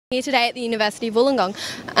Here today at the University of Wollongong.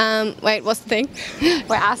 Wait, what's the thing?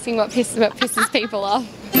 We're asking what pisses people off.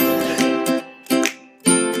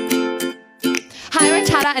 Hi, we're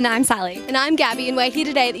Chattr and I'm Sally. And I'm Gabby and we're here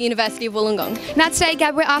today at the University of Wollongong. Now today,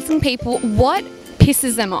 Gab, we're asking people what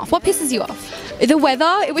pisses them off. What pisses you off? The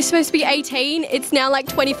weather, it was supposed to be 18, it's now like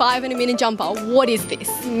 25 and I'm in a jumper. What is this?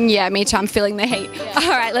 Yeah, me too, I'm feeling the heat. Yeah.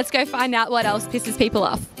 Alright, let's go find out what else pisses people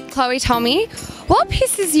off. Chloe, tell me, what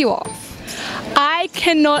pisses you off? I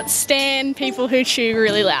cannot stand people who chew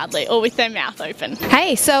really loudly or with their mouth open.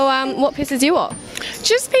 Hey, so what pisses you off?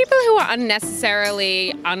 Just people who are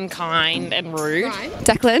unnecessarily unkind and rude. Right.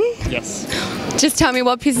 Declan? Yes. Just tell me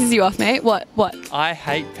what pisses you off, mate. What? I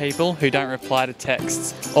hate people who don't reply to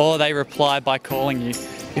texts or they reply by calling you.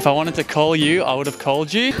 If I wanted to call you, I would have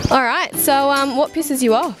called you. Alright, so what pisses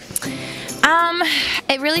you off?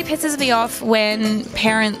 It really pisses me off when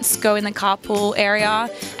parents go in the carpool area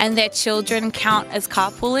and their children count as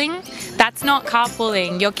carpooling. That's not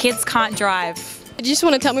carpooling. Your kids can't drive. Do you just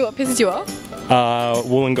want to tell me what pisses you off?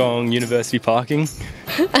 Wollongong University parking.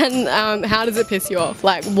 And how does it piss you off?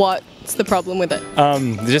 Like, what's the problem with it?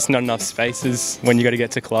 There's just not enough spaces when you got to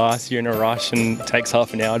get to class. You're in a rush and it takes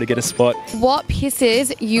half an hour to get a spot. What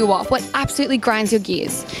pisses you off? What absolutely grinds your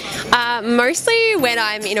gears? Mostly when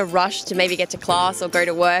I'm in a rush to maybe get to class or go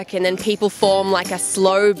to work and then people form like a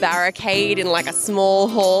slow barricade in like a small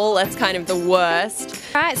hall. That's kind of the worst.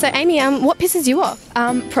 Alright, so Amy, what pisses you off?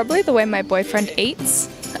 Probably the way my boyfriend eats.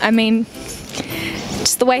 I mean,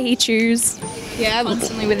 just the way he chews. Yeah,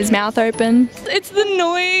 Constantly with his mouth open. It's the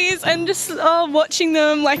noise and just watching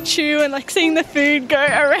them like chew and like seeing the food go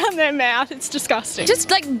around their mouth. It's disgusting. Just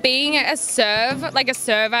like being a server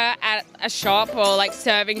at a shop or like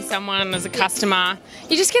serving someone as a customer.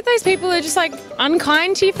 You just get those people who are just like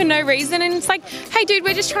unkind to you for no reason and it's like, hey dude,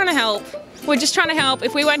 we're just trying to help. We're just trying to help.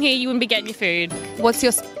 If we weren't here, you wouldn't be getting your food. What's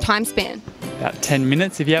your time span? About 10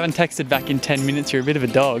 minutes. If you haven't texted back in 10 minutes, you're a bit of a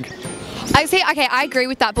dog. I see, okay, I agree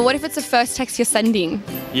with that, but what if it's the first text you're sending?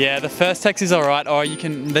 Yeah, the first text is alright, or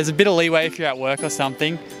there's a bit of leeway if you're at work or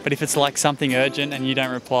something, but if it's like something urgent and you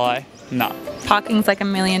don't reply, no. Parking's like $1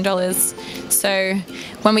 million. So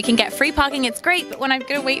when we can get free parking, it's great, but when I've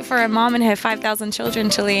got to wait for a mom and her 5,000 children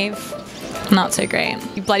to leave, not so great.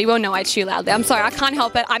 You bloody well know I chew loudly. I'm sorry, I can't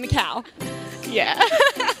help it. I'm a cow. Yeah.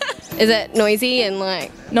 Is it noisy and like...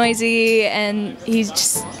 Noisy and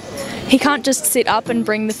he can't just sit up and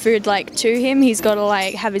bring the food like to him. He's got to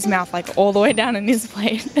like have his mouth like all the way down in his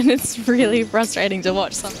plate and it's really frustrating to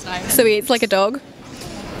watch sometimes. So he eats like a dog?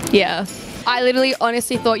 Yeah. I literally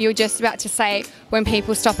honestly thought you were just about to say when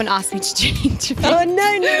people stop and ask me to change. Oh no.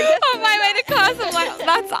 On my way to class, I'm like,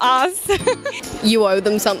 that's us. You owe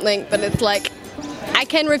them something, but it's like, I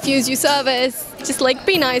can refuse you service. Just like,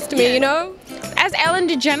 be nice to me, you know? As Ellen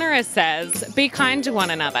DeGeneres says, be kind to one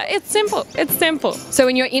another. It's simple. It's simple. So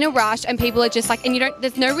when you're in a rush and people are just like, and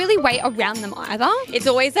there's no really way around them either. It's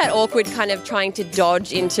always that awkward kind of trying to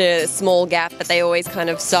dodge into a small gap, but they always kind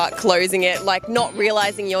of start closing it, like not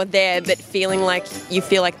realizing you're there, but feeling like you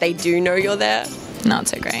feel like they do know you're there. Not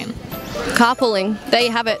so great. Carpooling, there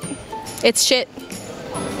you have it. It's shit.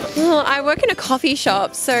 Well, I work in a coffee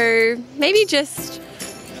shop, so maybe just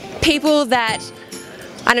people that,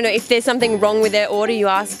 I don't know, if there's something wrong with their order, you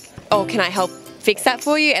ask, oh, can I help fix that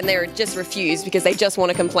for you? And they're just refused because they just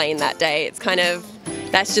want to complain that day. It's kind of,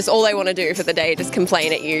 that's just all they want to do for the day, just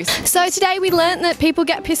complain at you. So today we learnt that people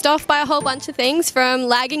get pissed off by a whole bunch of things, from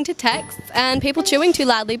lagging to texts and people chewing too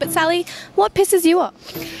loudly. But Sally, what pisses you off?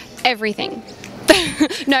 Everything.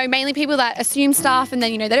 No, mainly people that assume stuff and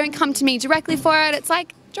then, they don't come to me directly for it. It's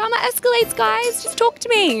like, drama escalates, guys. Just talk to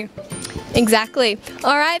me. Exactly.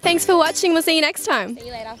 All right, thanks for watching. We'll see you next time. See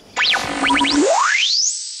you later.